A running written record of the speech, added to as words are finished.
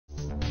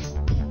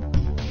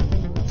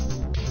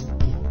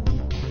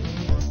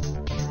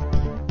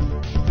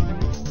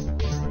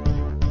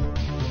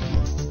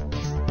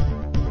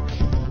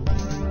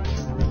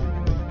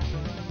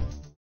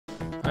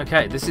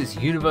Okay, this is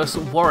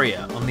Universal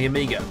Warrior on the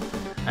Amiga,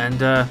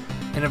 and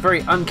in a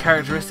very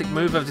uncharacteristic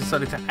move I've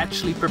decided to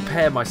actually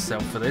prepare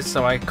myself for this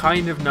so I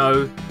kind of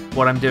know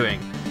what I'm doing.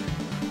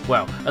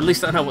 Well, at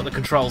least I know what the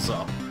controls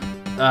are.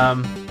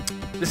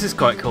 This is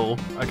quite cool.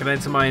 I can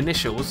enter my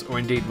initials, or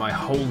indeed my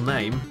whole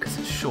name, because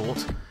it's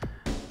short,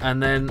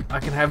 and then I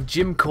can have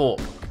Jim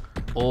Corp,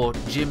 or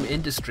Jim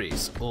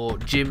Industries, or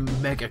Jim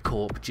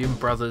Megacorp, Jim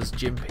Brothers,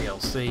 Jim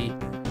PLC,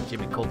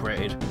 Jim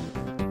Incorporated.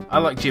 I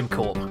like Jim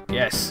Corp,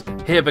 yes.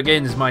 Here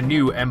begins my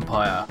new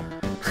empire.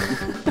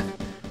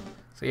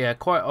 So yeah,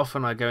 quite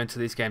often I go into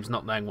these games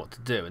not knowing what to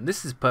do, and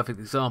this is a perfect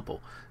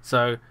example.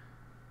 So,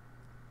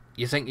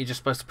 you think you're just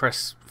supposed to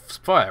press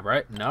fire,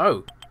 right?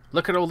 No.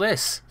 Look at all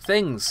this.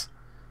 Things.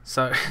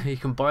 So, you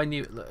can buy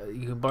new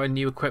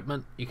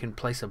equipment, you can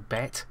place a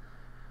bet,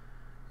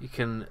 you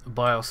can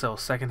buy or sell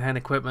second-hand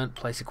equipment,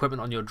 place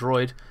equipment on your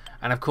droid,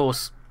 and of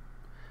course,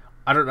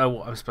 I don't know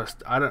what I'm supposed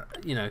to,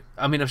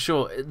 I mean, I'm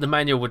sure the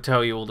manual would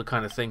tell you all the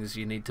kind of things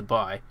you need to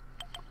buy.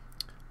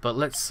 But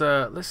let's have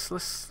a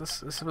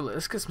look.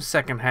 Let's get some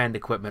second-hand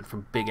equipment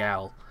from Big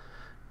Al,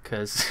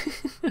 cause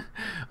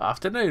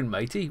afternoon,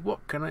 matey.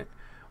 What can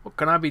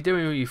I be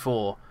doing with you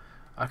for?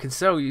 I can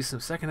sell you some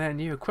second-hand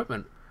new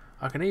equipment.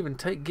 I can even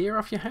take gear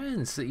off your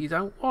hands that you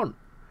don't want.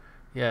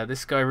 Yeah,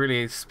 this guy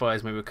really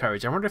inspires me with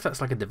courage. I wonder if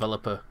that's like a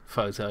developer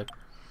photo.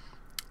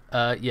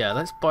 Yeah,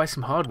 let's buy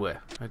some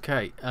hardware.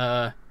 Okay.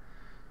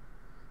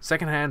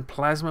 Second-hand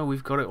plasma,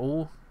 we've got it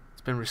all.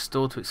 It's been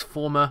restored to its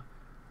former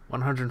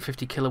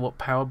 150 kilowatt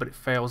power, but it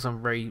fails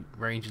on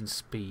range and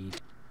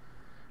speed.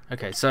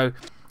 Okay, so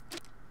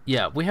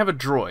yeah, we have a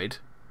droid,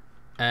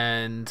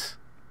 and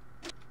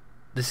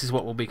this is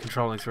what we'll be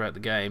controlling throughout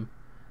the game.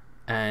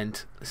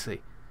 And let's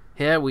see,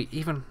 here we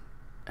even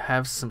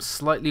have some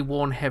slightly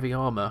worn heavy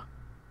armor,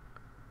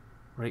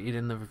 rated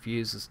in the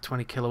reviews as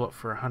 20 kilowatt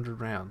for 100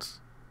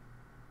 rounds.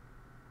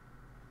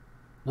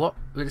 What?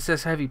 But it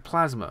says heavy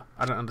plasma.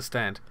 I don't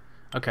understand.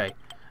 Okay.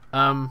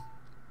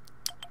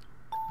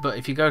 But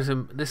if you go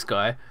to this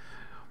guy,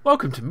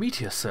 welcome to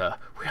Meteor, sir.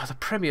 We are the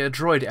premier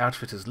droid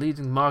outfitters,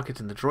 leading market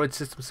in the droid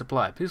system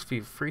supply. Please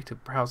feel free to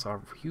browse our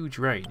huge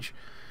range.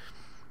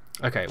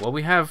 Okay, well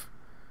we have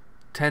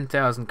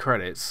 10,000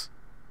 credits.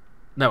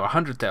 No,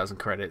 100,000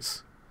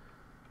 credits.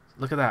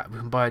 Look at that. We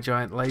can buy a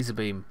giant laser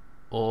beam,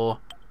 or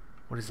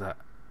what is that?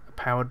 A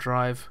power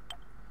drive?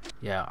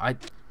 Yeah, I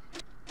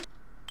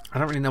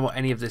don't really know what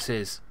any of this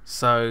is,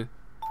 so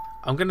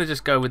I'm gonna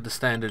just go with the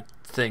standard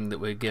thing that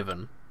we're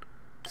given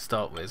to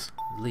start with.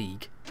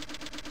 League.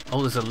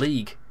 Oh, there's a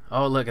league.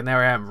 Oh look, and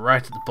there I am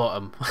right at the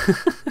bottom.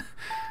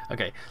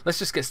 Okay, let's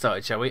just get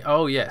started, shall we?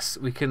 Oh yes,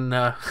 we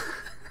can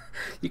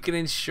you can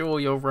insure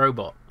your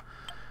robot.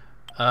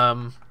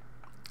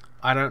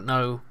 I don't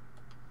know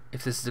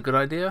if this is a good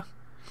idea,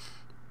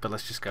 but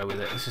let's just go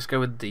with it. Let's just go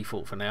with the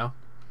default for now.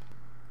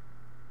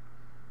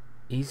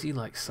 Easy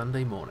like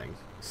Sunday morning,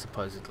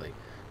 supposedly.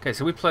 Okay,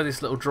 so we play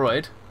this little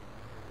droid,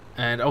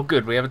 and oh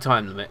good, we have a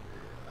time limit.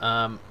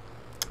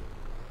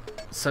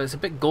 So it's a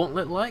bit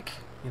gauntlet-like.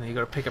 You know, you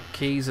got to pick up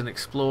keys and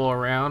explore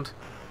around.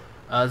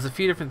 There's a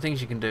few different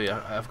things you can do.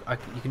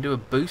 You can do a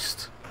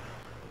boost,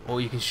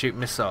 or you can shoot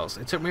missiles.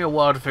 It took me a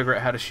while to figure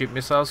out how to shoot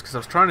missiles because I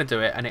was trying to do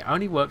it, and it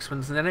only works when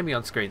there's an enemy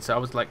on screen. So I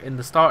was like in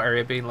the start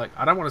area, being like,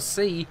 I don't want to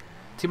see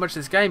too much of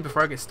this game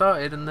before I get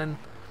started, and then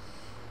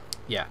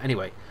yeah.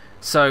 Anyway,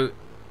 so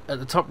at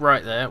the top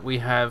right there, we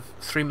have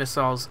 3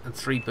 missiles and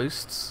 3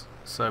 boosts,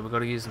 so we've got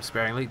to use them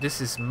sparingly.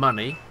 This is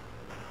money,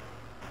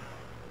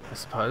 I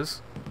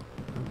suppose.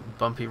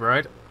 Bumpy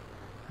road.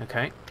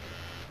 Okay.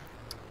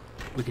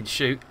 We can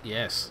shoot.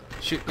 Yes.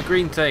 Shoot the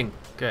green thing.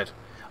 Good.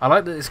 I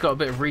like that it's got a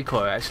bit of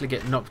recoil. I actually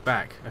get knocked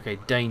back. Okay,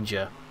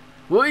 danger.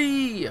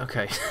 Whee!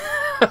 Okay.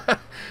 That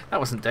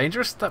wasn't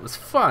dangerous. That was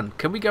fun.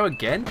 Can we go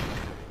again?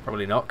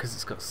 Probably not, because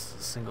it's got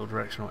single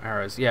directional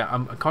arrows. Yeah,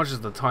 I'm conscious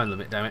of the time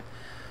limit, damn it.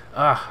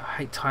 Ah, I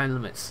hate time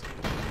limits.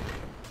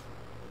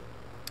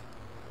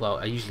 Well,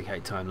 I usually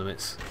hate time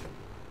limits.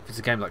 If it's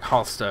a game like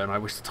Hearthstone, I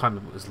wish the time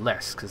limit was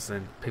less, because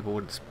then people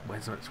wouldn't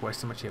waste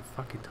so much of your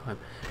fucking time.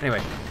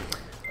 Anyway.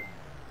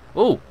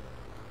 Oh!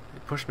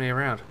 It pushed me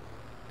around.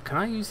 Can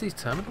I use these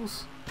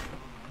terminals?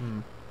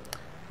 I'm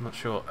not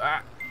sure.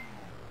 Ah!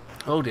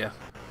 Oh dear.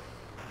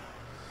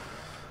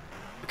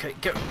 Okay,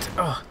 go.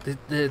 Oh,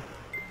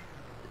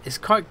 it's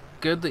quite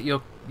good that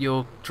your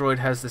droid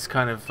has this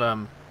kind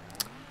of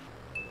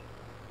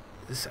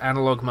this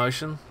analog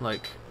motion,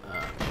 like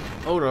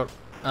hold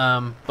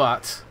on,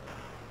 but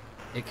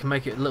it can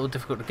make it a little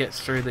difficult to get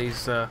through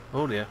these.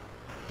 Oh dear,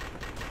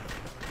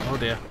 oh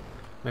dear.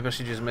 Maybe I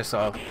should use a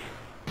missile.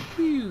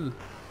 Whew.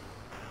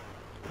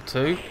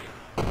 2.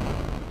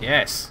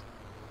 Yes.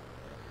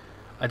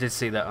 I did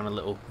see that on a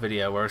little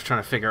video where I was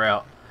trying to figure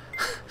out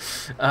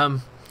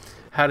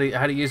how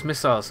to use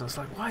missiles. And I was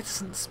like, why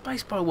doesn't the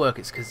spacebar work?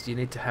 It's because you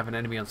need to have an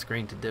enemy on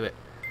screen to do it.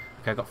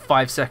 Okay, I got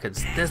 5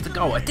 seconds. There's the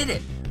goal. I did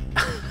it.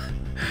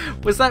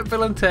 Was that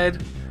Bill and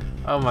Ted?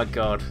 Oh my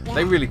god.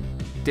 They really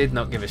did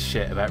not give a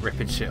shit about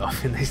ripping shit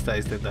off in these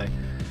days, did they?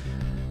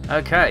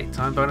 Okay,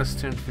 time bonus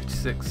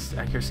 256,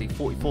 accuracy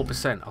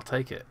 44%. I'll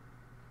take it.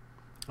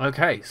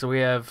 Okay, so we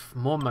have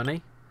more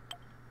money.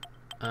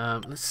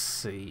 Let's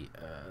see.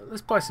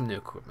 Let's buy some new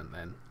equipment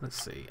then.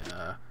 Let's see.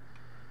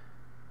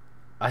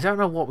 I don't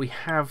know what we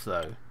have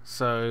though.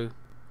 So,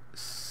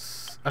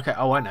 okay.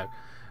 Oh, I know.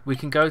 We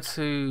can go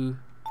to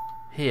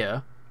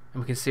here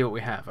and we can see what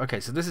we have.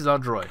 Okay, so this is our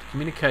droid.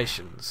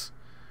 Communications.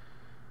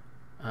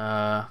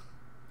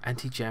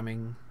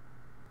 Anti-jamming.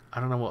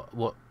 I don't know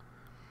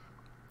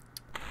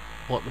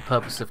what the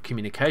purpose of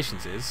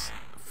communications is.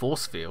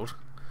 Force field.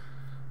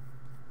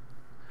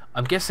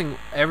 I'm guessing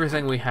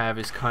everything we have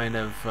is kind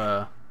of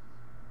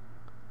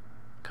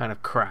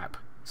crap.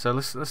 So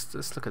let's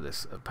look at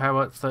this.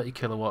 Power 30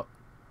 kilowatt.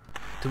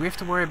 Do we have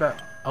to worry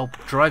about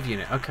drive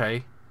unit?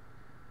 Okay.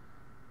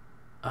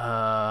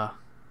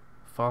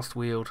 Fast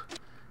wheeled.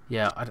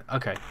 Yeah.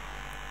 Okay.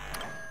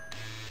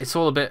 It's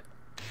all a bit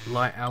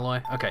light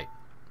alloy. Okay.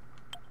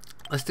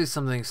 Let's do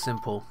something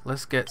simple.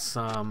 Let's get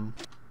some.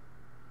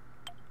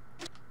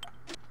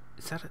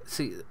 Is that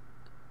see?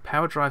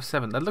 Power drive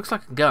 7. That looks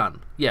like a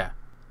gun. Yeah.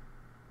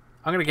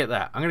 I'm gonna get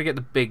that. I'm gonna get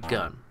the big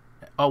gun.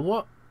 Oh,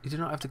 what? You do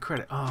not have the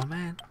credit. Oh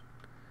man.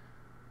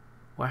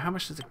 Well, how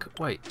much does it?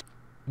 Wait.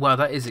 Wow,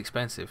 that is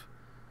expensive.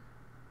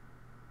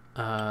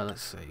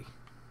 Let's see.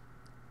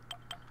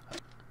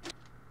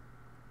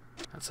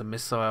 That's a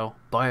missile.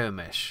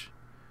 Biomesh.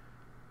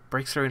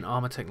 Breaks through in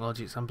armor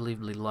technology. It's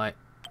unbelievably light.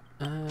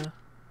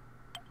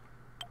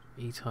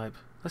 E-type.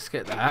 Let's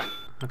get that.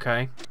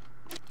 Okay.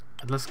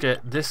 And let's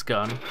get this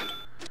gun.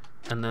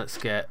 And let's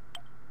get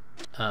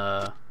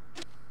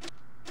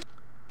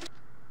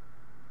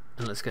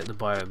and let's get the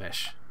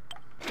biomesh.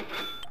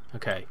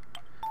 Okay.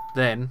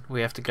 Then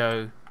we have to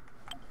go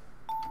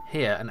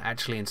here and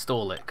actually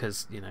install it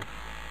because, you know,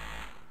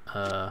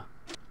 oh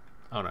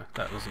no,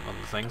 that wasn't one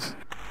of the things.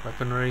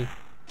 Weaponry.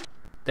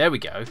 There we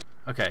go.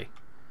 Okay.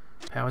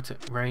 Power to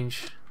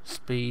range,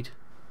 speed.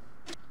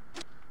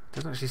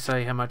 Doesn't actually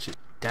say how much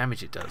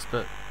damage it does,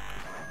 but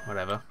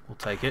whatever. We'll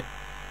take it.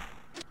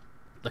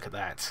 Look at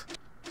that.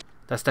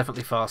 That's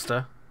definitely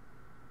faster.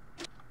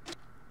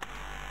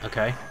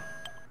 Okay.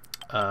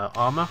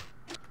 Armor.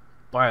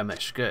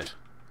 Biomesh. Good.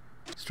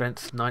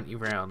 Strength 90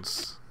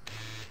 rounds.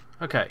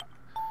 Okay.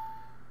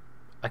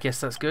 I guess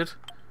that's good.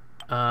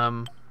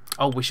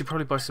 Oh, we should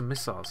probably buy some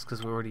missiles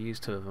because we already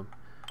used 2 of them.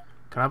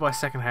 Can I buy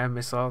second-hand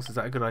missiles? Is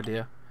that a good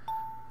idea?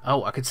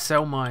 Oh, I could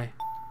sell my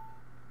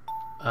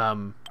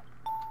the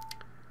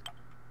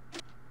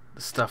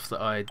stuff that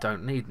I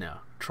don't need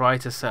now. Try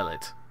to sell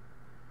it.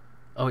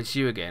 Oh, it's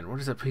you again. What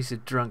is that piece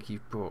of junk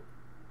you brought?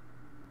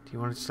 Do you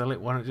want to sell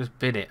it? Why not just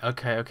bid it?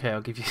 Okay, okay,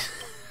 I'll give you.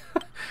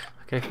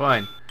 Okay,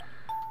 fine.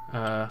 You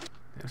have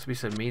to be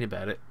so mean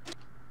about it.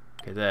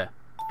 Okay, there.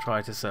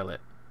 Try to sell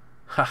it.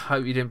 I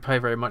hope you didn't pay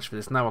very much for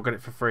this. No, I got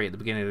it for free at the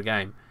beginning of the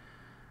game.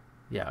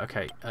 Yeah,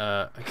 okay.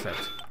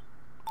 Accept.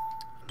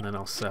 And then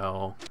I'll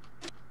sell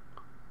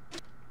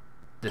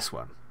this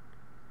one.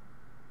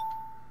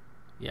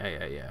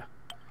 Yeah.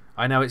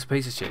 I know it's a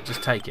piece of shit.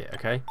 Just take it,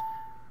 okay?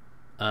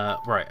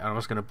 Right, I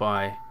was going to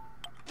buy...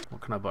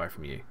 What can I buy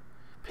from you?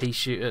 Pea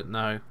shooter?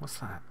 No. What's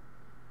that?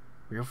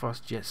 Real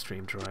fast jet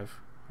stream drive.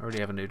 I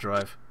already have a new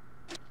drive.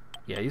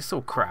 Yeah, you're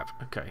still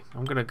crap. Okay,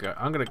 I'm going to go...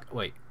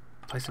 Wait.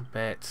 Place a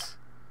bet.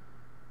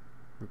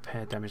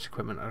 Repair damaged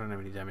equipment. I don't have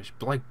any damage.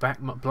 Black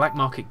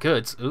market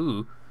goods.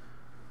 Ooh.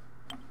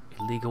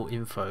 Illegal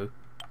info.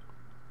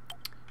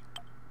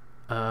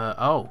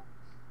 Oh.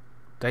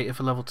 Data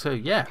for level 2.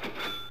 Yeah.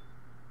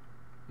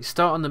 You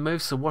start on the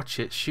move, so watch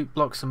it. Shoot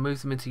blocks and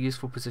move them into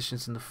useful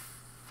positions in the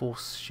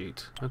force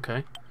shoot.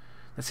 Okay.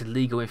 That's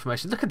illegal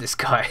information. Look at this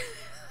guy.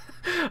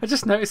 I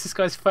just noticed this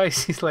guy's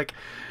face. He's like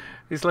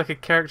a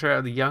character out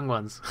of the Young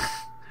Ones.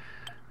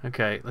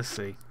 Okay, let's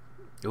see.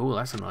 Oh,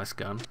 that's a nice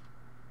gun.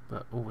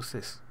 But oh, what's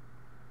this?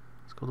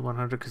 It's called the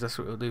 100 because that's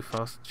what it'll do.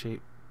 Fast,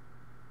 cheap.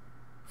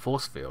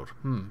 Force field.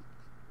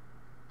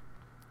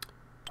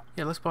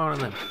 Yeah, let's buy one of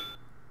them.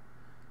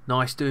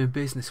 Nice doing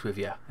business with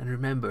you. And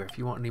remember, if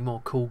you want any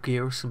more cool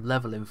gear or some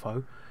level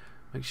info,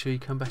 make sure you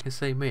come back and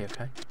see me,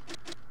 okay?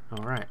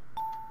 Alright.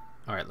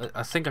 Alright,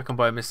 I think I can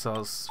buy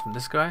missiles from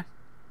this guy.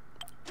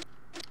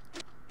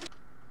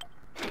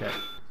 Okay.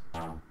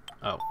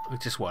 Oh,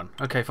 just one.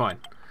 Okay, fine.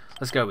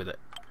 Let's go with it.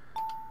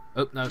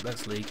 Oh, no,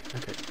 that's League.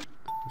 Okay.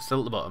 I'm still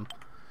at the bottom.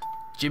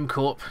 Gym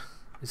Corp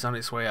is on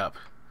its way up.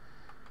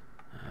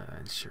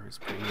 Insurance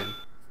premium.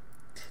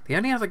 The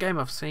only other game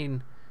I've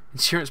seen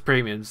insurance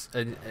premiums,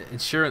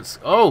 insurance.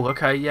 Oh,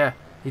 okay, yeah,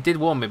 he did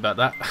warn me about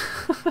that.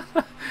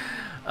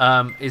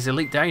 Is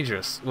Elite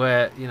Dangerous,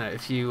 where you know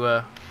if you.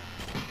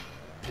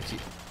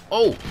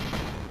 Oh,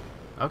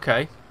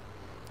 okay,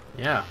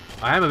 yeah,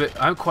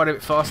 I'm quite a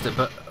bit faster,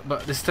 but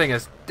this thing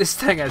has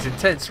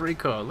intense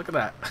recoil. Look at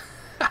that.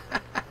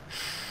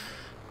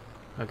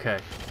 Okay.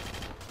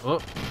 Oh.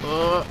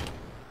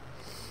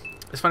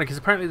 It's funny because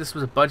apparently this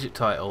was a budget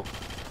title,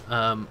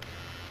 and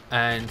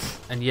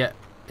yet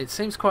it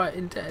seems quite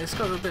it's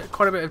got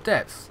quite a bit of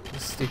depth.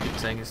 This stupid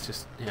thing is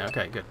just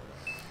okay, good.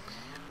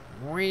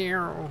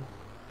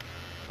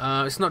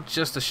 It's not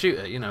just a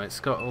shooter, you know. It's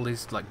got all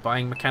these like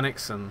buying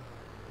mechanics and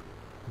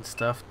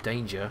stuff.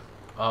 Danger.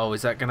 Oh,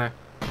 is that gonna?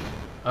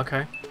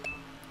 Okay.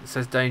 It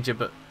says danger,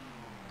 but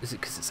is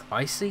it because it's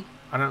icy?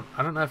 I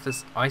don't know if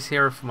there's ice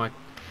here or if my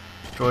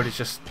droid is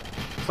just...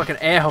 It's like an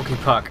air hockey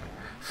puck.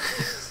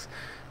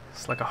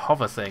 It's like a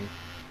hover thing.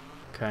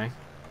 Okay.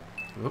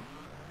 Whoop.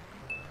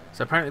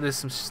 So apparently there's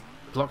some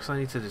blocks I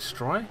need to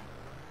destroy.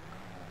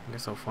 I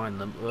guess I'll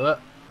find them.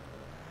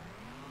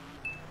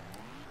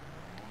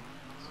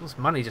 There's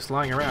money just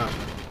lying around.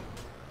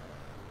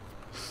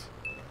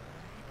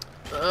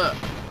 I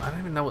don't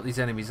even know what these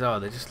enemies are.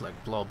 They're just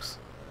like blobs.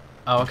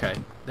 Oh, okay.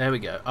 There we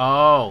go.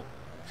 Oh,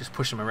 just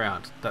push them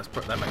around. That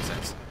makes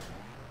sense.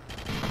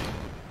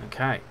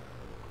 Okay.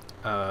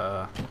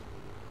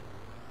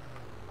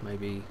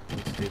 Maybe I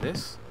need to do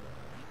this.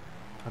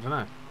 I don't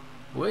know.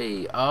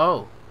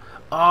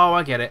 Oh,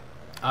 I get it.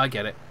 I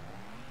get it.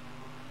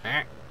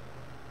 I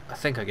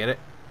think I get it.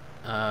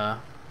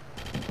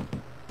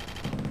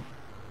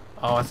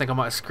 Oh, I think I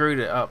might have screwed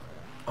it up.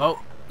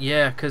 Oh,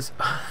 yeah, because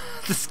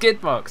the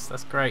skid box.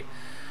 That's great.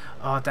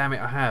 Oh, damn it,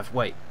 I have.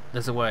 Wait,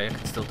 there's a way I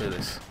can still do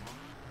this.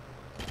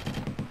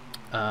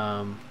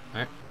 Because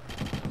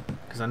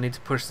I need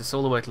to push this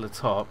all the way to the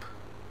top.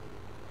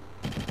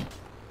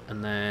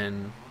 And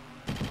then...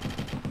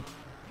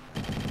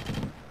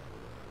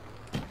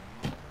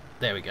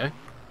 There we go.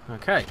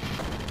 Okay.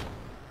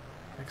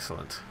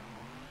 Excellent.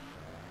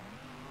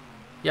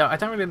 Yeah, I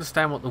don't really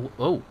understand what the...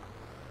 Oh!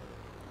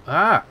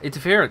 Ah!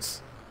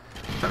 Interference!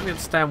 I don't really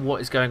understand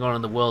what is going on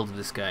in the world of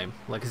this game.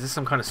 Like, is this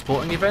some kind of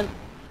sporting event?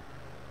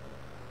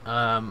 You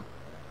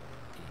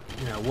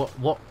know,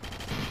 what...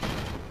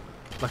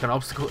 Like an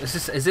obstacle? Is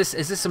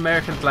this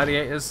American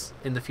Gladiators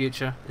in the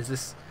future? Is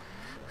this...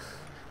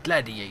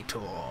 Gladiator!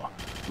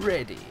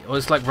 Ready! Or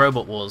it's like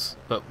Robot Wars,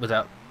 but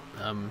without...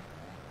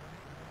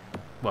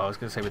 Well, I was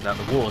going to say without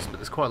the wars, but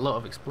there's quite a lot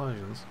of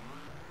explosions.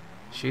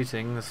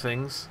 Shooting the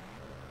things.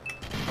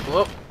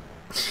 Whoop!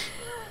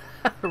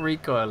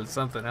 Recoil is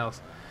something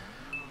else.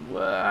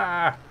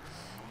 Alright,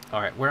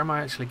 where am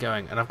I actually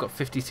going? And I've got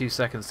 52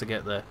 seconds to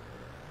get there.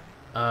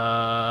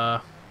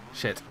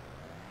 Shit.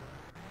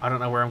 I don't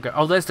know where I'm going.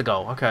 Oh, there's the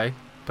goal. Okay.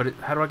 But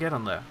how do I get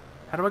on there?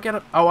 How do I get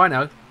up? Oh, I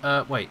know.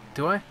 Wait,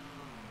 do I?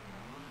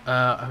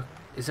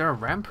 Is there a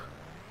ramp?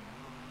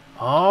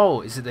 Oh,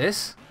 is it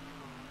this?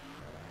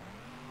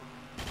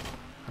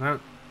 I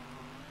don't...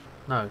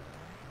 No.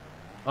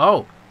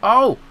 Oh!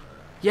 Oh!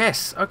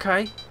 Yes!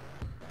 Okay.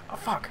 Oh,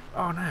 fuck.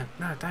 Oh, no.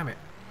 No, damn it.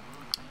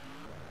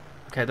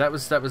 Okay, that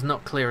was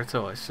not clear at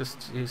all. Let's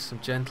just use some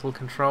gentle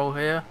control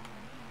here.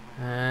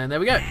 And there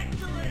we go.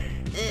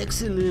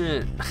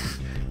 Excellent!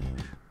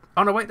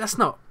 Oh, no, wait, that's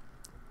not...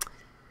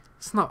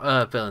 It's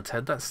not Bill and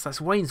Ted.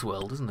 That's Wayne's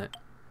World, isn't it?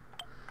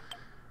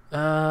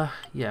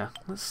 Yeah.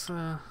 Let's, do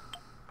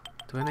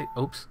I need...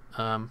 Oops.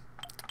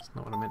 That's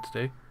not what I meant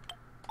to do.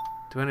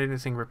 Do I need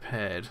anything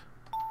repaired?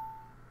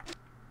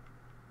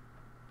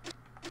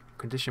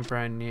 Condition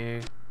brand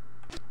new.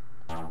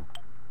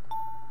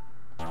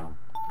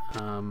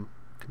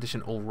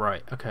 Condition all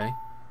right. Okay.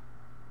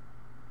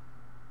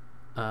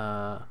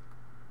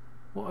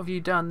 What have you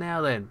done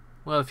now then?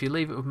 Well, if you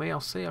leave it with me, I'll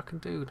see what I can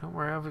do. Don't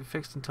worry, I'll have it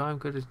fixed in time.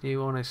 Good as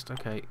new, honest.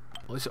 Okay.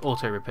 Well, it's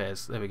auto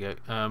repairs. There we go.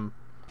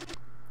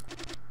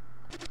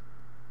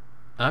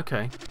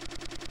 Okay.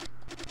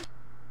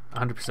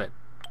 100%.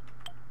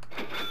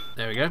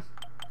 There we go.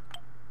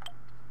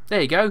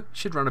 There you go.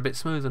 Should run a bit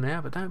smoother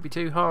now, but don't be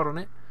too hard on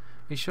it.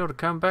 Be sure to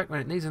come back when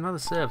it needs another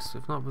service,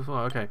 if not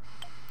before. Okay.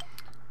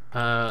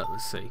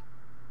 Let's see.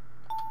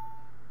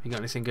 You got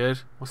anything good?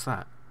 What's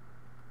that?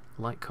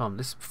 Light com.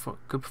 This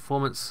good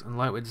performance and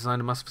lightweight design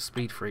are must for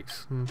speed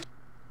freaks.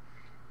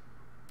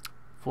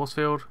 Force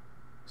field,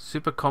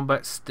 super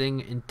combat sting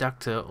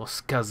inductor, or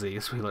scuzzy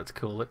as we like to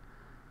call it.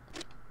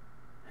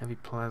 Heavy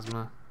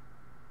plasma.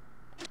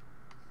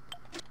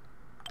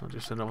 Not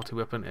just a novelty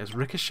weapon. It has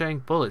ricocheting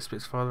bullets, but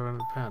it's farther around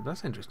the pound.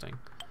 That's interesting.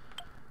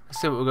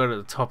 Let's see what we've got at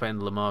the top end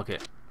of the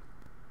market.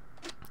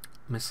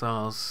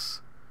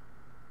 Missiles,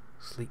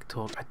 sleek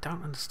torque. I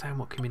don't understand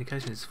what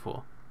communication is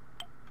for.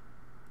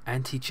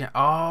 Anti-jam.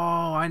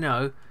 Oh, I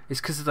know. It's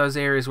because of those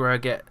areas where I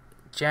get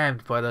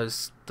jammed by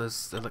those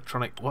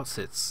electronic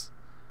whatsits.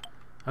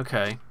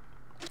 Okay,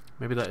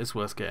 maybe that is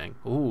worth getting.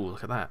 Ooh,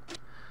 look at that.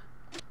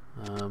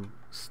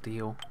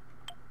 Steel.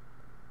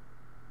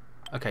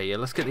 Okay, yeah,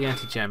 let's get the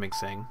anti-jamming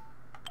thing,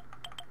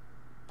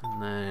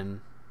 and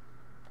then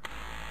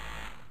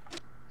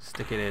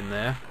stick it in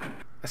there.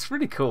 That's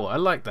really cool. I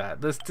like that.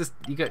 There's just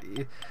you got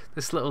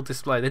this little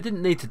display. They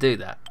didn't need to do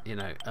that, you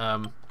know.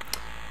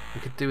 We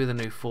could do with a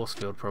new force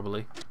field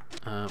probably.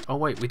 Oh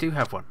wait, we do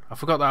have one. I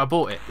forgot that I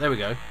bought it. There we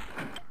go.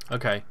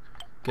 Okay,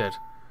 good.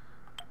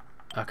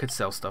 I could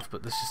sell stuff,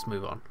 but let's just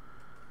move on.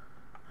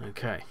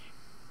 Okay.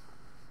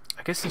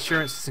 I guess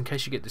insurance is in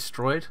case you get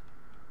destroyed.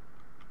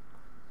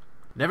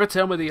 Never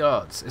tell me the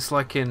odds. It's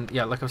like in,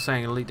 yeah, like I was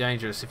saying in Elite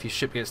Dangerous, if your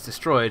ship gets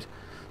destroyed,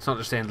 it's not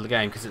just the end of the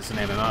game because it's an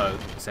MMO,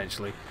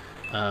 essentially.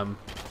 What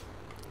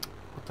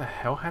the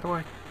hell? How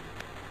do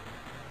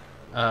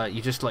I...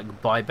 you just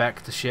like buy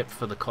back the ship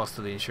for the cost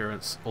of the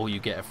insurance, or you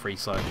get a free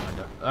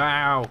sidewinder.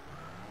 Ow!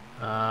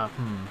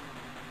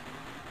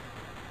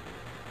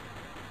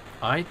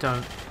 I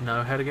don't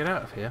know how to get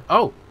out of here.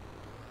 Oh!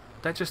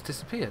 That just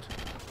disappeared.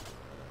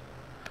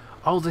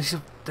 Oh, there's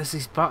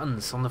these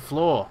buttons on the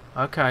floor.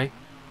 Okay.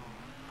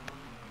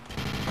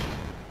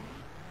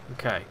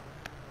 Okay.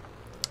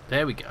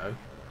 There we go.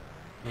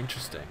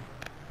 Interesting.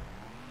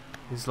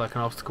 This is like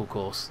an obstacle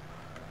course.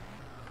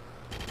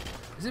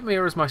 Is it me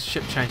or has my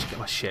ship changed?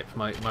 My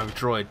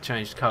droid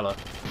changed colour?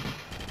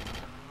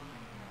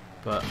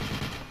 But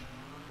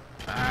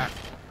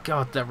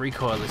God, that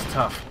recoil is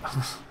tough.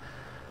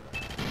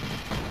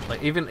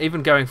 Like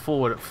even going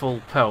forward at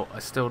full pelt, I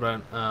still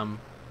don't.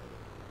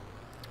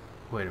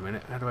 Wait a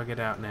minute. How do I get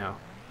out now?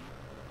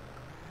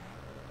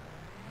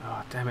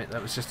 Oh damn it!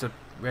 That was just a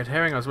red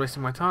herring. I was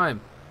wasting my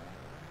time.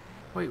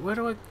 Wait, where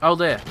do I? Oh,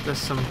 there. There's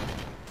some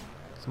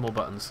more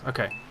buttons.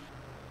 Okay.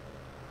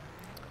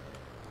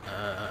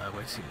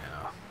 Waiting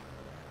now.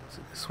 Is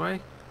it this way?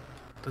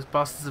 Those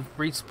bastards have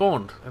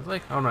respawned, have they?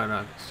 Oh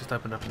no, it's just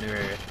opened up a new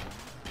area.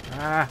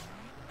 Ah!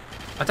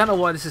 I don't know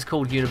why this is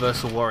called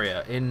Universal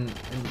Warrior. In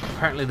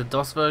apparently the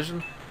DOS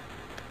version,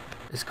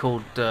 it's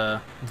called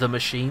The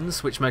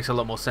Machines, which makes a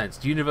lot more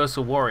sense.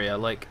 Universal Warrior,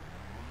 like,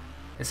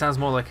 it sounds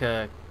more like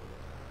an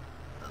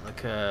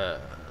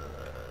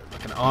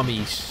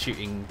army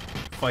shooting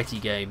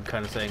fighty game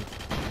kind of thing.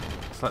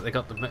 It's like they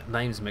got the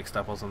names mixed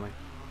up or something.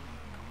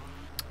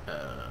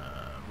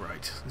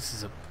 Right, this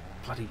is a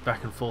bloody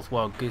back and forth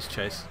wild goose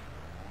chase.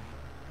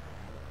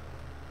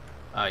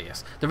 Ah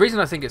yes. The reason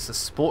I think it's a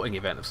sporting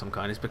event of some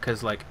kind is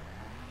because like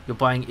you're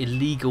buying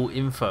illegal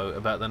info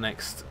about the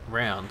next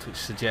round, which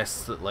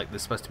suggests that like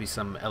there's supposed to be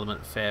some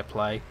element of fair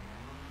play.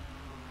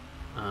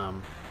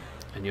 And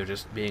you're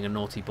just being a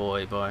naughty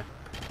boy by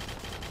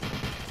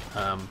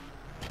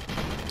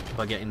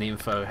getting the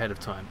info ahead of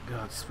time.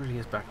 God, this really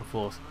is back and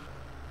forth.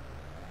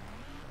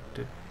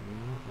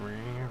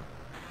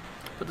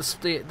 But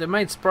the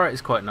main sprite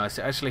is quite nice.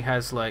 It actually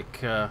has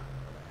like 2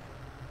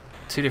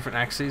 different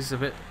axes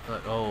of it.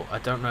 Like, oh, I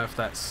don't know if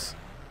that's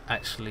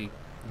actually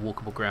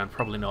walkable ground.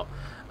 Probably not.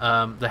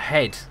 The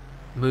head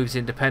moves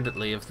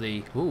independently of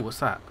the. Ooh, what's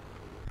that?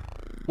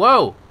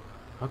 Whoa!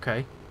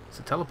 Okay, it's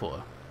a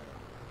teleporter.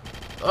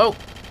 Oh!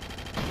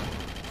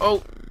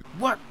 Oh!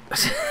 What?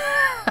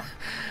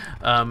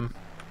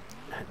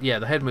 Yeah,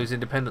 the head moves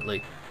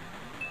independently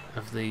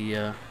of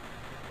the.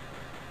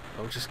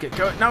 Oh, just get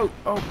going. No!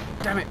 Oh,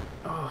 damn it!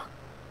 Oh.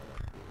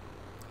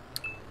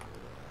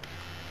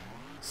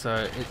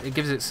 So it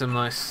gives it some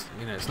nice,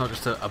 you know, it's not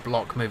just a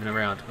block moving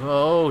around.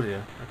 Oh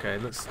dear. Okay,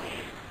 let's.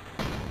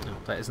 No,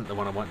 that isn't the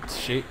one I wanted to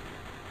shoot.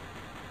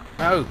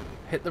 No!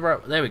 Hit the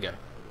rope. There we go.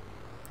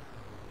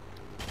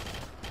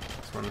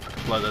 Let's wonder if I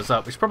can blow those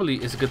up, which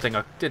probably is a good thing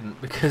I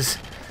didn't because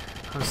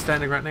I was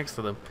standing right next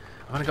to them.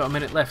 I've only got a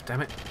minute left,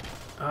 damn it.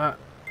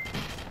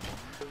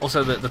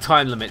 Also, the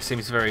time limit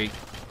seems very,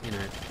 you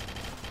know,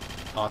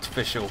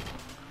 artificial,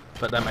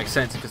 but that makes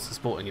sense if it's a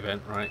sporting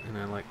event, right? You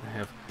know, like they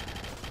have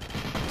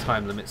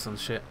time limits on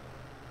shit.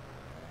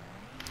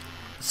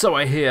 So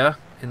I hear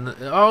in the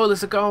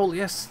there's a goal.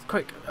 Yes,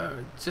 quick,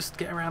 just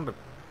get around them.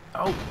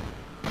 Oh,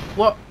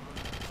 what?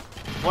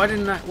 Why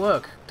didn't that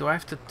work? Do I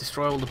have to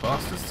destroy all the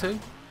bastards too?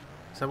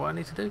 Is that what I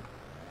need to do?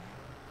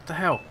 What the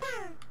hell?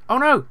 Oh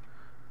no!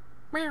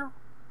 Meow.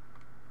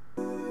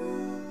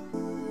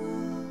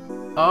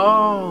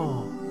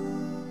 Oh.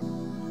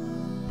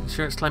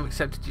 Insurance claim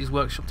accepted. Use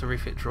workshop to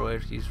refit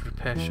droid. Use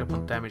repair shop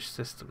on damaged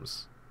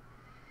systems.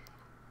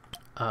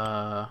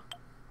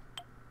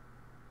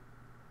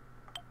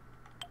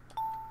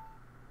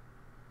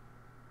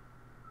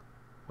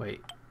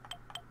 Wait.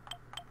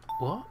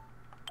 What?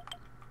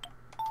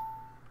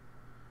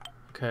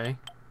 Okay.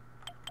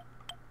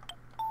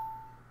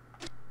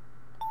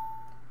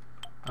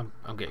 I'm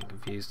getting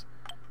confused.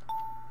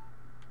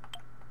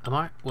 Am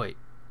I? Wait.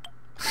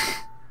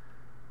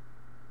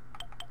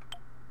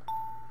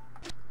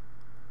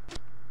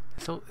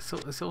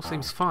 This all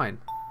seems fine.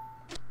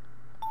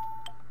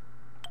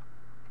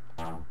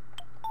 I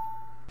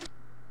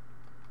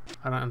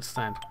don't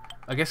understand.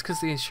 I guess because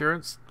the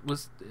insurance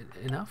was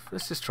enough?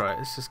 Let's just try it.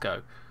 Let's just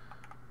go.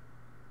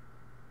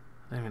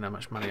 I don't even know how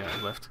much money I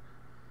have left.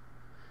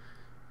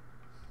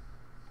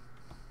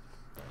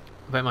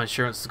 I bet my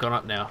insurance has gone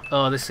up now.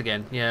 Oh, this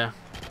again. Yeah.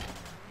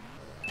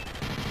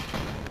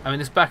 I mean,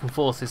 this back and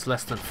forth is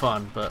less than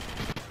fun, but...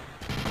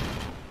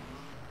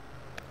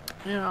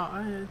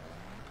 Yeah,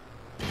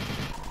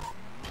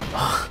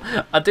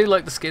 I do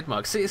like the skid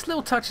marks. See, it's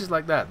little touches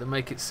like that that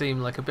make it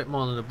seem like a bit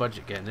more than a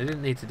budget game. They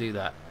didn't need to do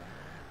that.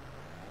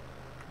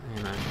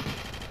 You know.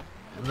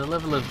 And the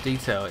level of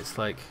detail, it's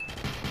like...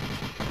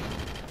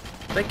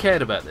 They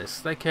cared about this.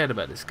 They cared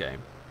about this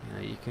game. You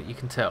know, you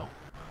can tell.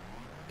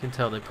 You can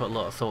tell they put a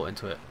lot of thought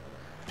into it.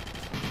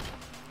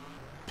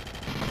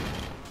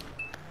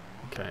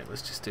 Okay,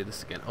 let's just do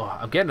this again. Oh,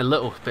 I'm getting a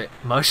little bit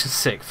motion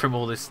sick from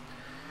all this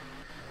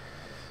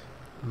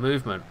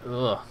movement.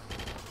 Ugh.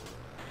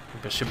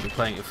 I shouldn't be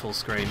playing it full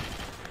screen.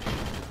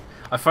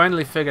 I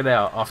finally figured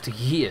out after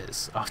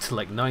years, after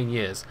like 9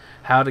 years,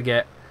 how to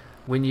get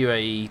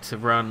WinUAE to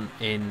run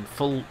in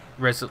full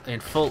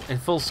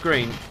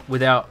screen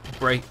without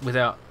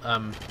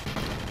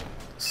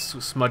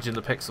smudging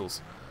the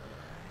pixels.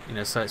 You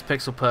know, so it's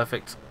pixel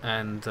perfect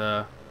and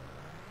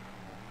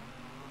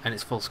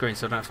it's full screen,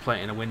 so I don't have to play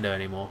it in a window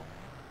anymore,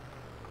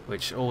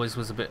 which always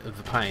was a bit of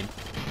a pain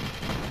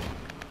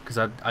because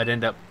I'd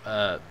end up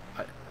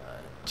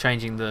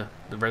changing the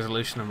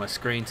resolution of my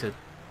screen to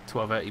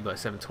 1280 by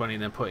 720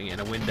 and then putting it in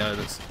a window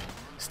that's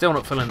still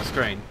not filling the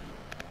screen.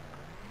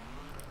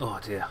 Oh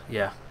dear,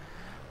 yeah,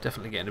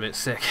 definitely getting a bit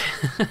sick.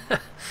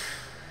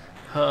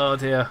 Oh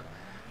dear.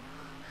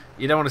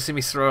 You don't want to see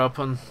me throw up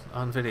on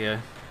video.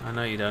 I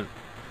know you don't.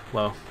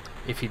 Well,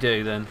 if you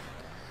do, then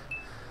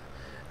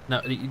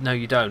no,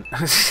 you don't.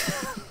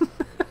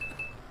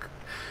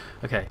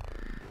 Okay,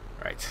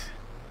 right.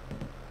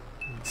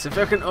 So if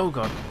I can, oh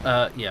god,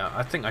 yeah,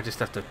 I think I just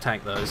have to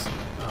tank those.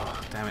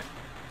 Oh, damn it.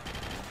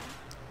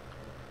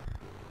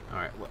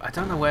 Alright, well, I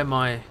don't know where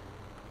my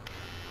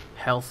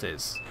health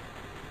is.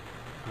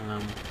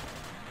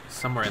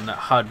 Somewhere in that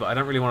HUD, but I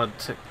don't really want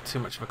to take too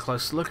much of a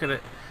close look at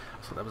it.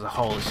 I thought that was a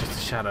hole, it's just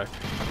a shadow.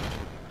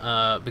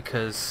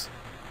 Because,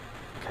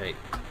 okay,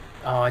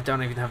 oh, I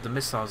don't even have the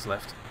missiles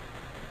left.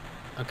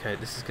 Okay,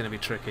 this is going to be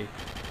tricky.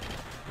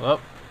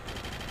 Well,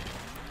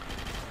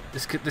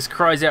 this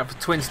cries out for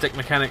twin stick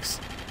mechanics.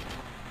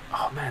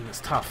 Oh man,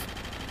 that's tough.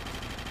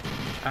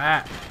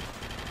 Ah,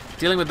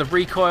 dealing with the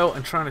recoil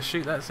and trying to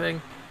shoot that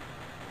thing.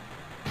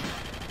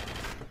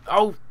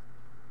 Oh,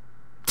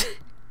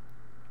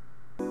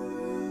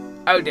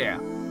 oh dear.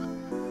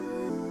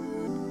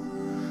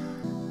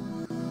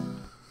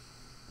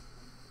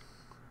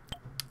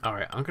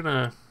 Alright, I'm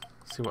gonna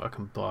see what I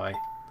can buy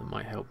that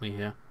might help me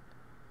here.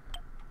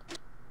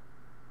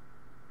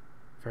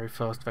 Very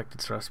fast vector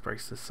thrust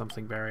breaks the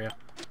something barrier.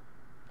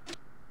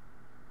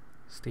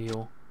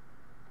 Steel.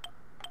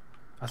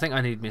 I think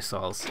I need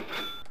missiles.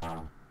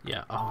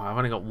 Yeah, oh, I've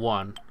only got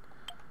one.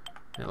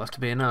 It'll have to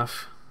be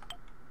enough.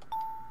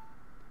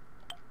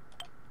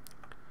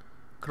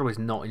 Could always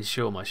not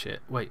insure my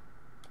shit. Wait,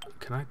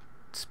 can I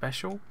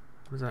special?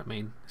 What does that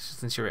mean? Let's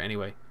just insure it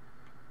anyway.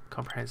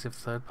 Comprehensive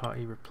third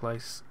party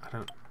replace. I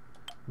don't.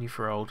 New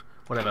for old.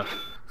 Whatever.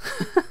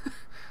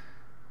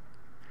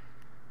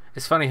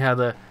 It's funny how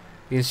the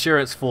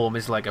insurance form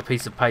is like a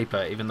piece of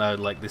paper, even though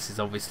like this is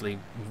obviously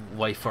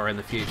way far in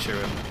the future,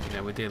 and you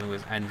know we're dealing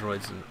with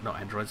androids and not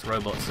androids,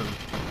 robots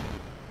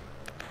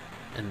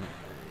and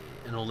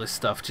all this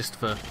stuff just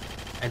for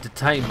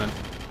entertainment,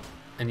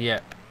 and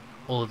yet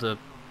all the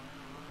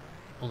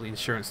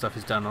insurance stuff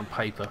is done on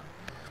paper.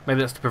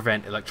 Maybe that's to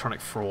prevent electronic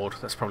fraud.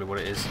 That's probably what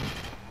it is.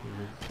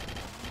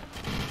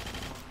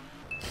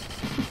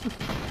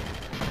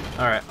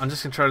 Alright, I'm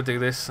just going to try to do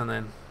this and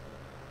then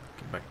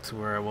get back to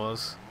where I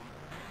was.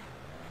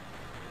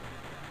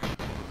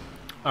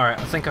 Alright,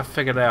 I think I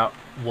figured out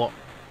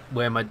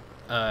where my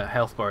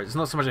health bar is. It's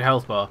not so much a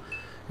health bar.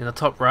 In the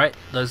top right,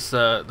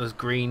 those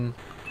green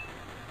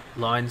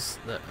lines,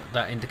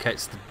 that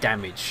indicates the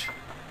damage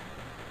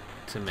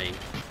to me,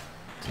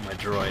 to my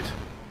droid.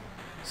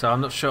 So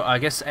I'm not sure. I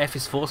guess F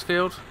is force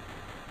field,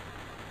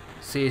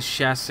 C is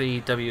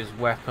chassis, W is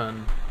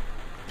weapon.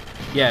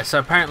 Yeah, so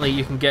apparently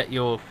you can get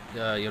your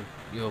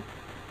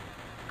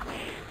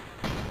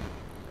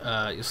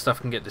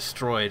stuff can get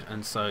destroyed,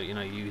 and so you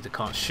know you either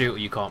can't shoot or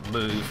you can't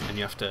move, and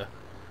you have to,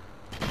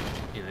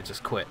 you know,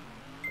 just quit,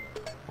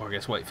 or I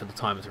guess wait for the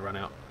timer to run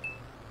out.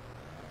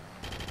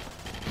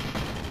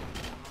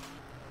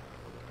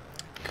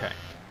 Okay,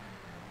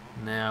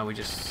 now we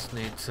just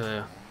need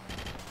to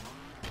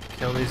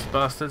kill these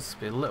bastards.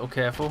 Be a little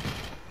careful.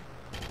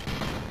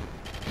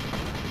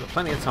 We've got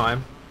plenty of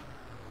time.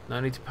 No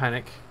need to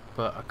panic,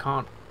 but I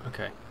can't.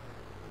 Okay,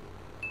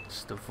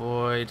 just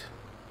avoid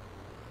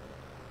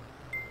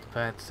the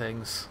bad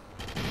things.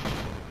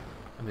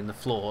 I mean the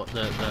floor,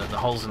 the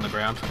holes in the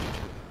ground.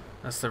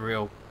 That's the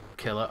real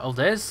killer. Oh,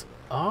 there's.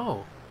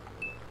 Oh,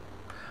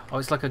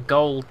 it's like a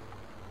gold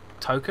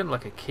token,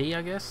 like a key,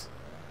 I guess.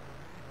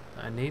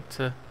 I need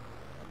to.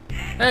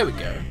 There we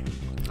go.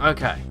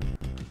 Okay.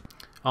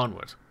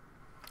 Onward.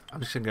 I'm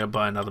just gonna go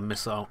buy another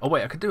missile. Oh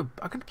wait, I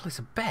could place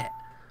a bet.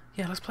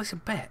 Yeah, let's place a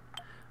bet.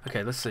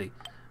 Okay, let's see.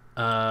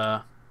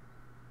 Odd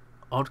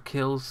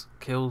kills,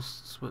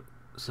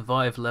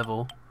 survive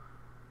level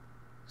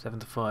 7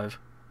 to 5.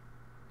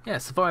 Yeah,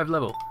 survive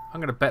level. I'm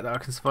gonna bet that I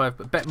can survive,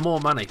 but bet more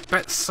money.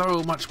 Bet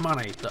so much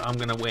money that I'm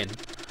gonna win.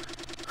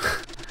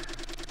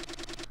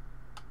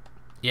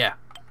 Yeah,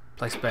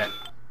 place bet.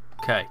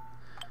 Okay,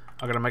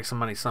 I'm gonna make some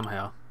money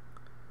somehow.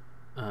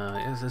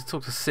 Let's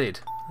talk to Sid.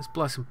 Let's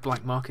buy some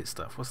black market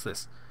stuff. What's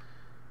this?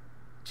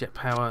 Jet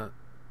power,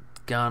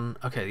 gun.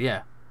 Okay,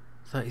 yeah,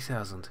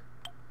 30,000.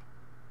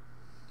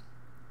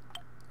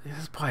 Yeah,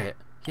 let's buy it.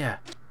 Yeah.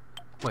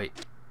 Wait.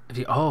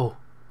 Oh,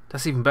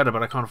 that's even better,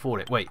 but I can't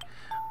afford it. Wait.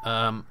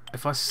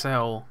 If I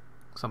sell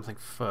something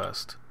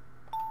first,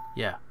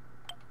 yeah,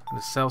 I'm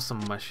gonna sell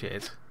some of my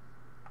shit.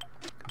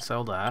 I can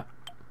sell that.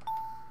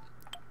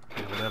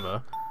 Yeah,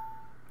 whatever.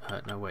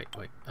 No, wait.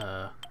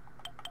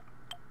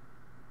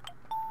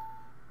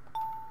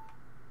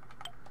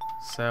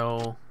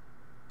 Sell.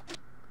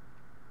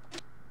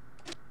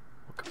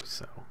 What can we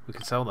sell? We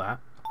can sell that.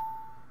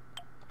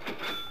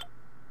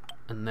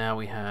 And now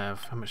we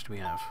have... How much do we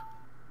have?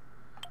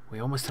 We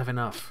almost have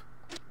enough.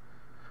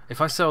 If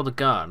I sell the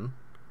gun,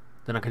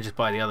 then I can just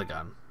buy the other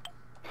gun.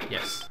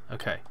 Yes.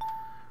 Okay.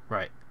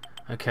 Right.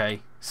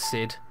 Okay.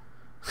 Sid.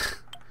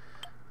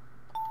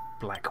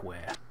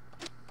 Blackware.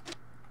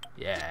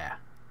 Yeah.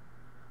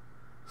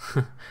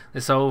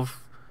 This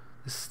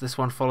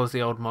one follows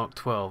the old Mark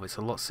 12. It's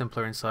a lot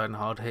simpler inside and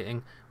hard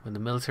hitting. When the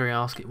military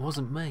ask, it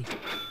wasn't me.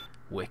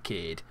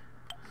 Wicked.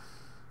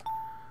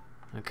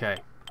 Okay.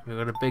 We've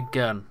got a big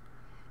gun.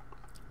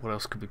 What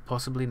else could we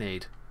possibly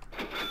need?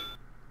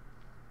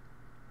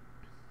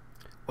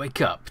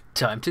 Wake up.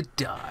 Time to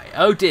die.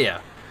 Oh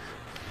dear.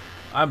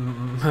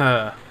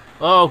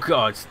 Oh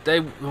god.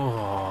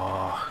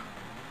 Oh.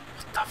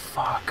 What the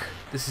fuck?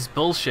 This is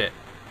bullshit.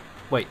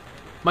 Wait.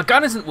 My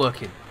gun isn't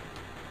working.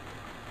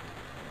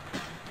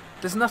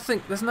 There's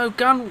nothing. There's no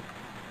gun.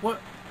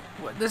 What?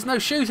 There's no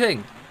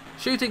shooting.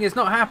 Shooting is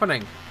not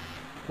happening.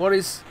 What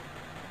is...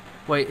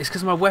 Wait, it's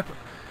because my weapon...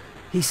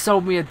 He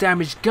sold me a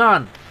damaged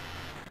gun.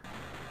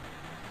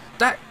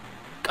 That...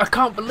 I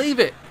can't believe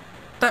it.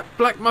 That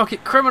black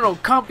market criminal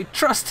can't be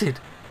trusted.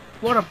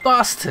 What a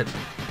bastard.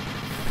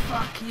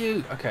 Fuck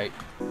you. Okay.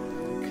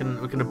 We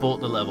can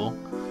abort the level.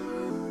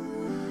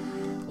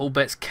 All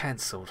bets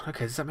cancelled.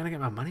 Okay, does that mean I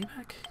get my money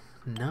back?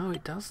 No,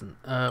 it doesn't.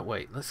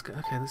 Wait, let's go.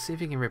 Okay, let's see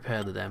if you can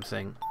repair the damn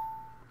thing.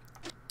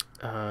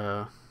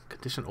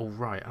 Condition all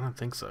right. I don't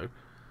think so.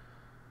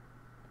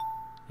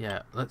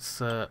 Yeah,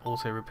 let's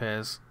auto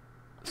repairs.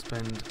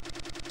 Spend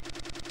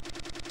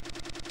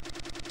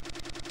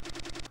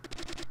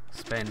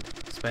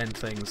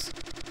things.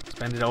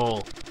 Spend it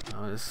all.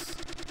 Oh, let's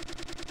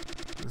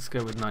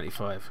go with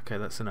 95. Okay,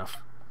 that's enough.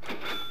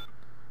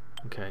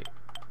 Okay,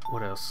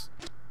 what else?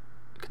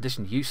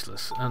 Condition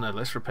useless. Oh no,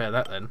 let's repair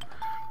that then.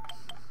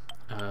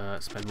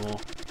 Spend more.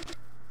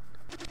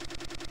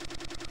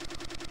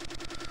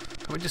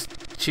 Can we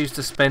just choose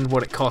to spend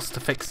what it costs to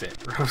fix it?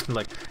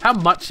 Like, how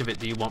much of it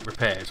do you want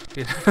repaired?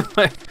 You know,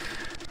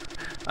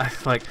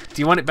 like,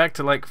 do you want it back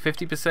to like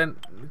 50%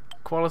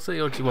 quality,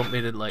 or do you want me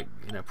to, like,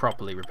 you know,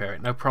 properly repair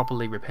it? No,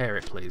 properly repair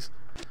it, please.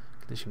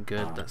 Condition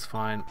good, that's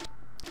fine.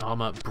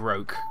 Armor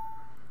broke.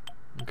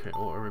 Okay,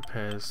 auto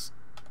repairs.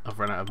 I've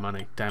run out of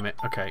money. Damn it.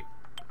 Okay,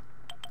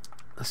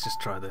 let's just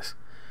try this.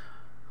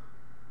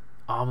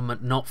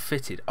 Armament not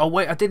fitted. Oh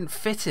wait, I didn't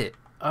fit it.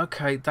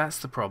 Okay, that's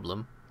the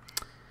problem.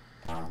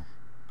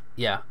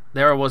 Yeah,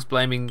 there I was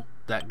blaming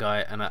that guy,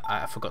 and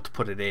I forgot to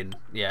put it in.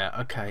 Yeah,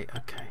 okay.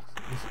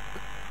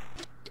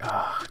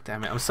 Ah, oh,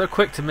 damn it! I'm so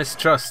quick to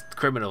mistrust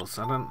criminals.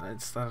 I'm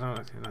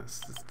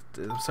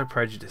so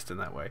prejudiced in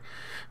that way.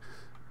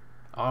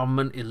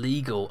 Armament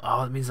illegal.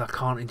 Oh, that means I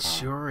can't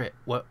insure it.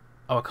 What?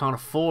 Oh, I can't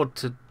afford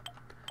to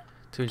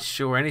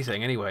insure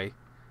anything anyway.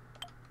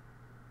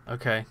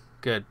 Okay,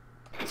 good.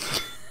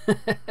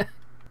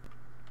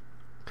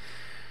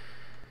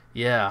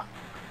 Yeah,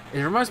 it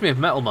reminds me of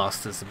Metal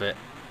Masters a bit.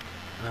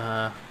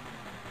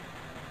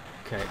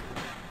 Okay.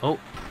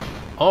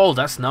 Oh,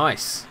 that's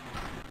nice.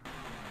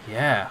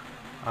 Yeah,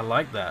 I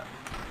like that.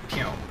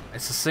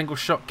 It's a single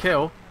shot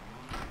kill.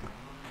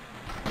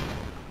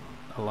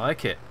 I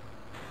like it.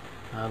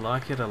 I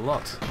like it a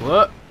lot.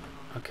 What?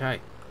 Okay.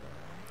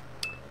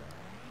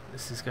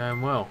 This is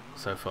going well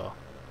so far.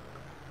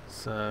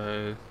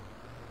 So...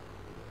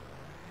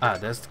 Ah,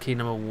 there's the key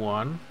number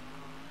 1,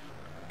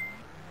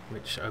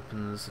 which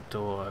opens the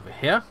door over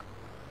here.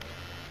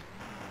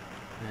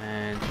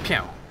 And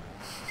pew!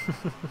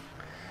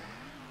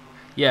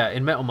 Yeah,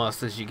 in Metal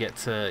Masters you get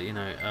to, you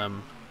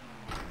know,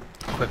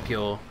 equip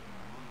your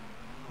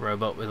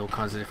robot with all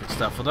kinds of different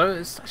stuff. Although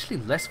it's actually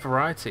less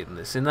variety than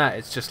this. In that,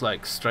 it's just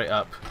like straight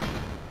up,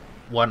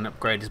 one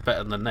upgrade is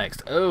better than the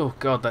next. Oh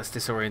god, that's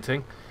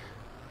disorienting.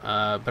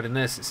 But in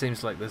this, it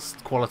seems like there's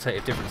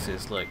qualitative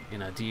differences. Like, you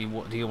know, do you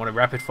want a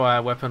rapid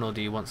fire weapon, or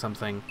do you want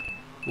something?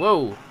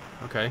 Whoa.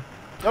 Okay.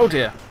 Oh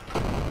dear.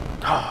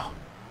 Oh,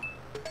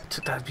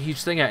 took that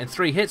huge thing out in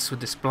 3 hits with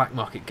this black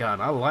market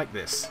gun. I like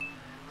this.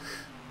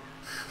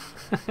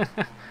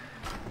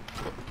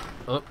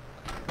 Oh.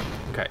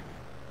 Okay.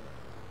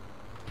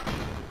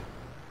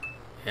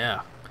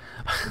 Yeah.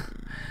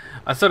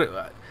 I thought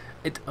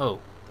it. Oh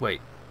wait.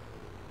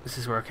 This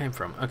is where I came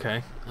from.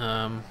 Okay.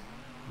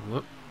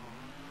 Whoop.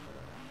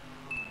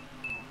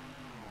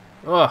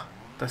 Oh,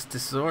 that's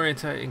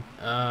disorientating.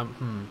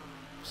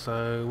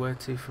 So where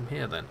to from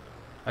here then?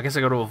 I guess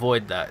I got to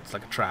avoid that. It's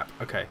like a trap.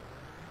 Okay.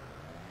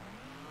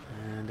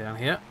 And down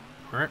here.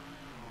 Right.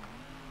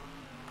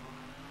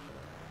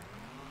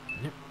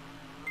 Yep.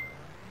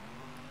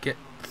 Get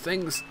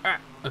things. Ah.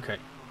 Okay.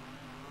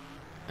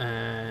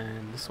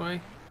 And this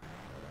way.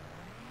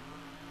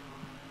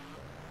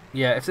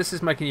 Yeah, if this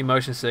is making you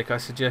motion sick, I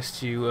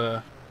suggest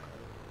you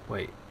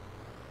wait.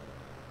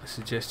 I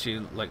suggest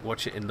you like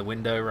watch it in the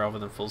window rather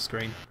than full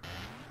screen.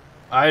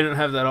 I don't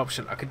have that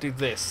option. I could do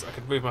this. I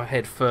could move my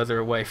head further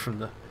away from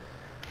the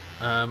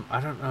I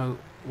don't know.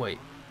 Wait.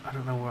 I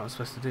don't know what I'm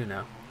supposed to do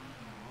now.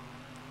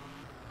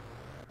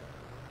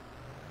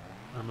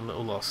 I'm a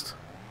little lost.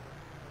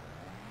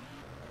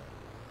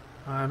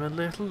 I'm a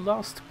little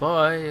lost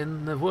boy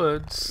in the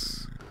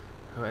woods.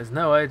 who has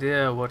no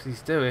idea what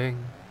he's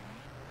doing.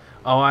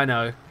 Oh, I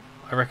know.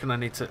 I reckon I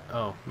need to...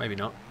 Oh, maybe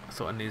not. I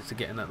thought I needed to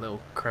get in that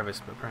little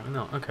crevice, but apparently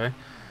not. Okay.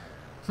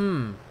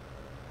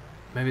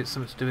 Maybe it's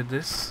something to do with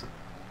this.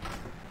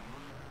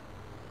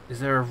 Is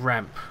there a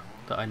ramp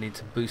that I need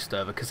to boost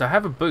over? Because I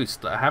have a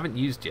boost that I haven't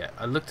used yet.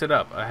 I looked it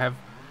up. I have,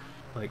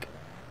 like...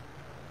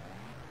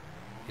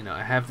 You know,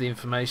 I have the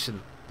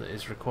information that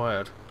is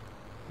required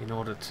in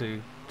order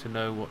to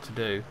know what to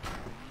do.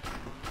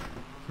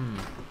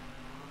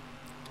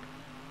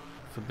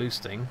 For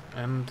boosting,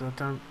 and I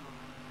don't...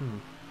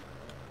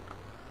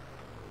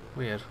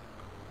 Weird.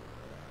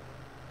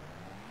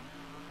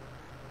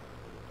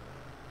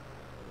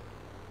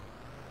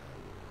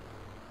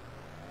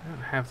 I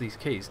don't have these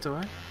keys, do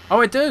I?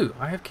 Oh, I do!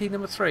 I have key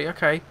number 3,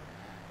 okay.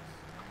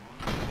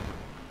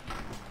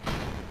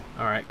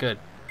 Alright, good.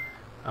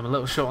 I'm a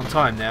little short on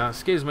time now.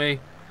 Excuse me.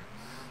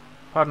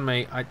 Pardon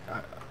me.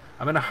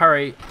 I'm in a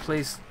hurry.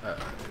 Please,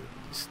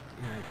 just,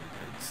 you know,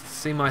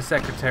 see my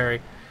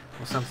secretary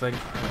or something.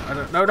 I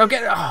don't know. Don't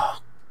get it. Oh,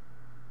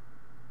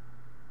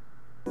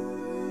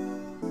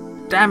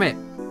 damn it!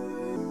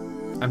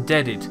 I'm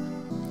deaded.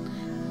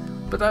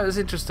 But that was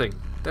interesting.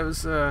 That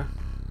was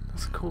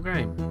that's a cool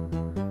game.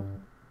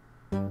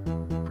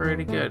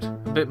 Pretty good.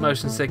 A bit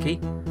motion sicky,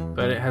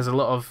 but it has a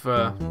lot of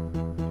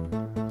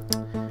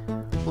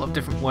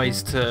different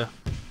ways to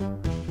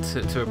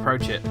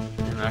approach it.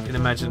 You know, I can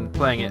imagine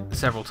playing it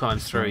several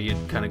times through.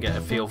 You'd kind of get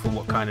a feel for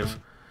what kind of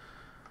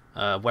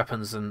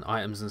weapons and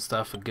items and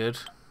stuff are good.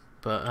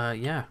 But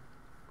yeah,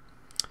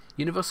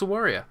 Universal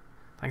Warrior.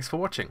 Thanks for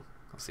watching.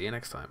 I'll see you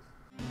next time.